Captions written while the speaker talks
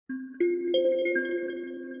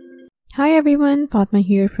Hi everyone, Fatma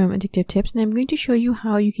here from Addictive Tips, and I'm going to show you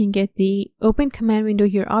how you can get the Open Command Window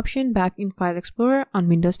Here option back in File Explorer on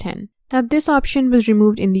Windows 10. Now this option was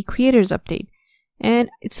removed in the Creators Update, and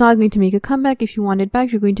it's not going to make a comeback. If you want it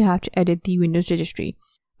back, you're going to have to edit the Windows registry.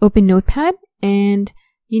 Open Notepad, and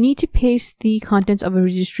you need to paste the contents of a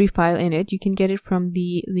registry file in it. You can get it from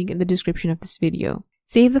the link in the description of this video.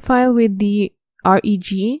 Save the file with the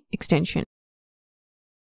REG extension.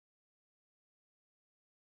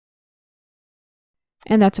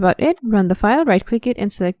 And that's about it. Run the file, right click it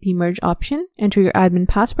and select the merge option. Enter your admin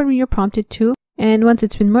password when you're prompted to. And once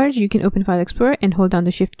it's been merged, you can open File Explorer and hold down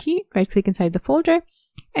the Shift key, right click inside the folder,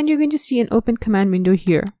 and you're going to see an Open Command Window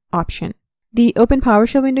Here option. The Open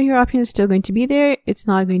PowerShell Window Here option is still going to be there. It's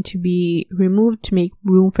not going to be removed to make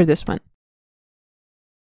room for this one.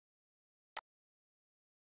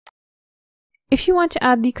 If you want to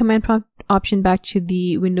add the command prompt option back to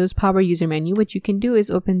the Windows Power User menu, what you can do is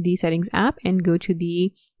open the Settings app and go to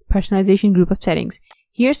the Personalization group of settings.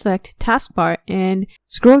 Here select Taskbar and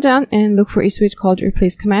scroll down and look for a switch called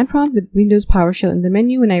Replace Command Prompt with Windows PowerShell in the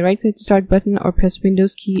menu. When I right click the Start button or press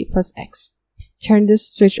Windows key plus X. Turn this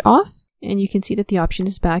switch off and you can see that the option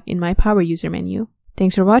is back in my Power User menu.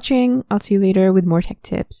 Thanks for watching. I'll see you later with more tech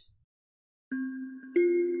tips.